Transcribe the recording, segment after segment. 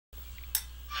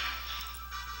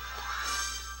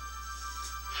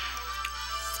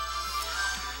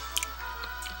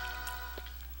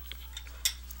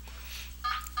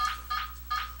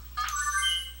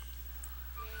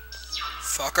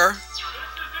fucker.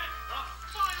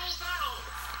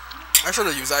 I should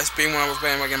have used Ice Beam when I was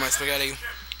bandwagging my spaghetti.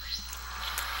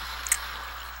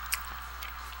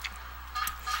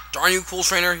 Darn you,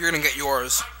 Cooltrainer, you're gonna get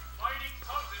yours.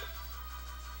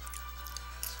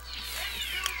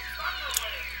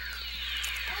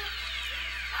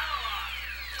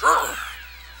 Grr.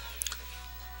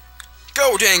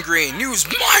 Go, Dan Green, use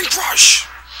Mind Crush!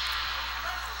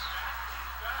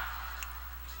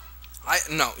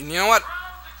 No, you know what?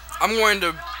 I'm going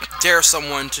to dare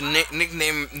someone to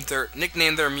nickname their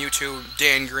Mewtwo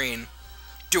Dan Green.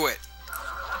 Do it.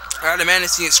 I demand to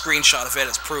see a screenshot of it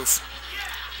as proof.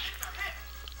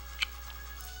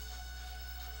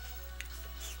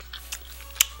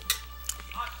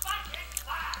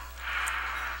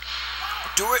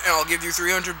 Do it, and I'll give you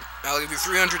 300. I'll give you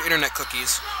 300 internet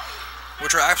cookies,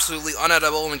 which are absolutely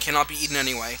unedible and cannot be eaten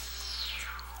anyway.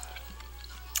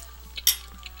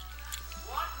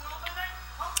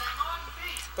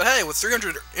 But hey, with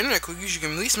 300 internet cookies, you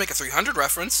can at least make a 300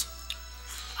 reference.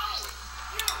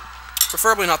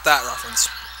 Preferably not that reference.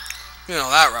 You know,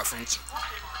 that reference.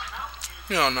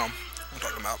 You don't know what I'm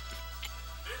talking about.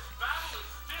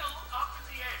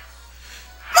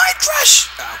 My crush!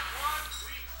 Ow.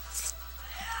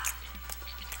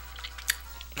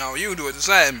 Now you do it the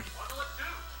same.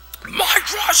 My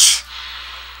crush!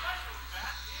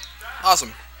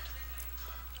 Awesome.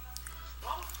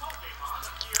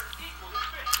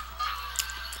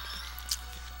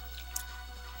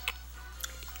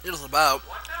 It's about.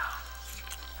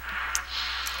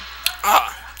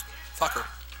 Ah! Fucker.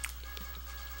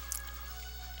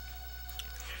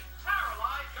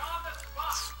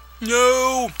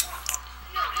 No!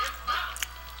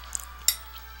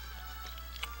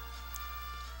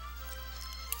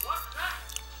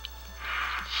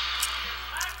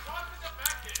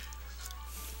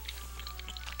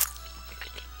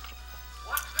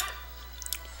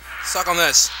 Suck on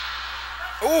this.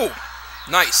 Ooh!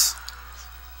 Nice.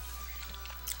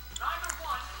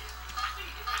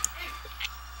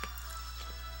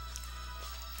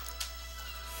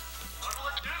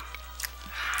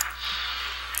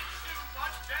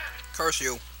 Curse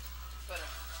you.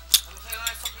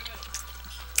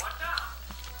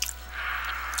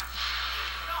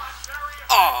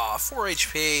 Ah, 4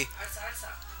 HP.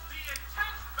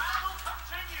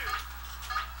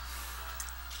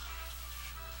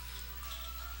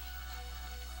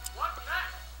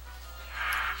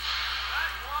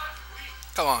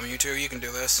 Come on, Mewtwo, you can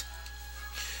do this.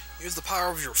 Use the power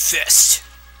of your fist.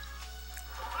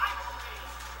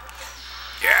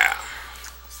 Yeah.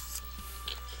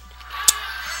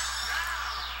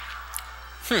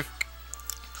 There's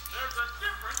a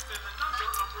difference in the number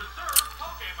of reserve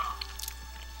Pokémon.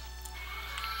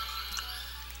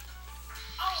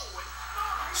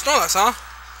 Snorlax, huh?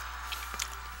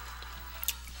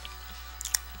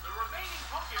 The remaining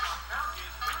Pokémon count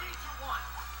is 3-1.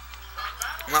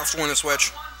 I'm not throwing a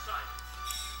switch.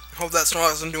 I hope that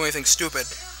Snorlax doesn't do anything stupid.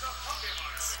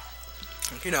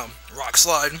 You know, Rock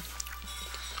Slide.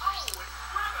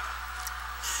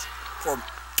 For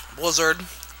Blizzard.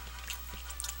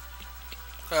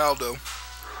 That'll do.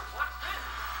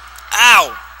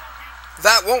 Ow!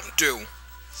 That won't do.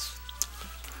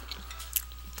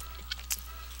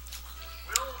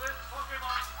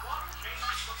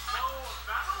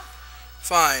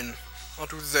 Fine. I'll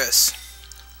do this.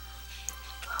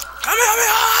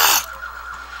 Kamehameha!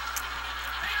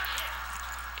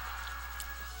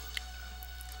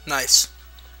 Nice.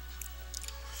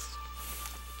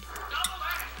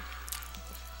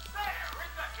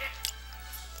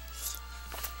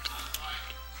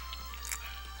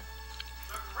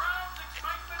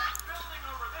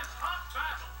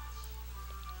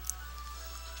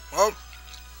 Well,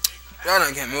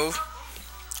 Yarn can't move.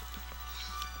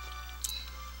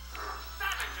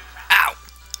 Ow!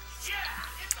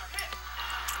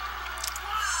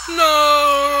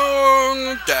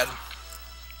 No! Dead.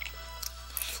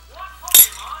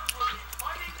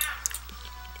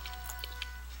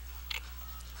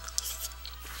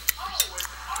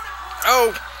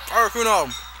 Oh! Articuno!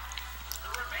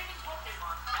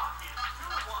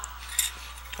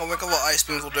 I'll think of what Ice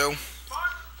Beams will do.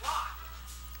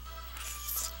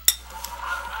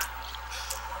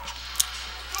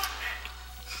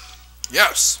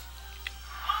 Yes!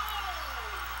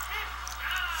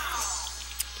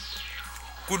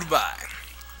 Goodbye.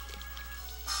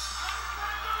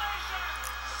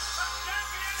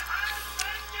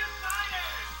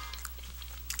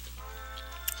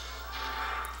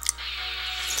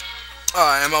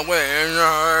 I am a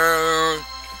winner!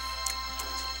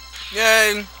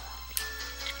 Yay!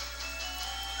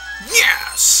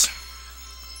 Yes!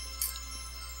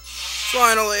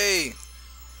 Finally!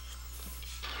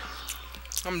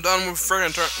 I'm done with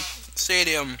friggin'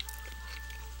 Stadium.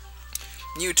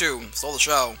 Mewtwo, stole the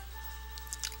show.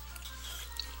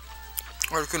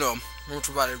 Articuno, remote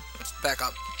provided,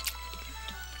 backup.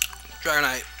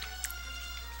 Dragonite.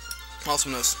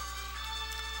 Awesomeness.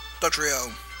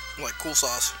 Dutrio, like cool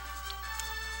sauce.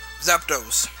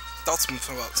 Zapdos, dealt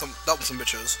with some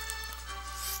bitches.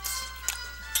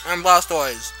 And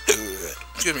Blastoise.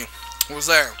 Excuse me. What was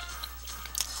there?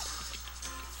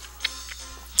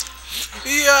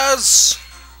 Yes!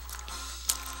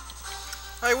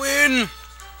 I win!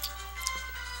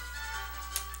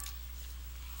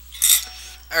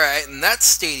 Alright, and that's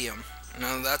Stadium.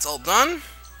 Now that that's all done,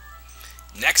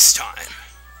 next time,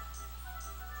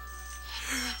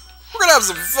 we're gonna have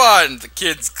some fun at the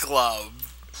Kids Club.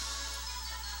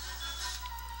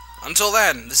 Until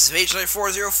then, this is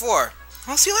H9404.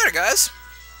 I'll see you later, guys.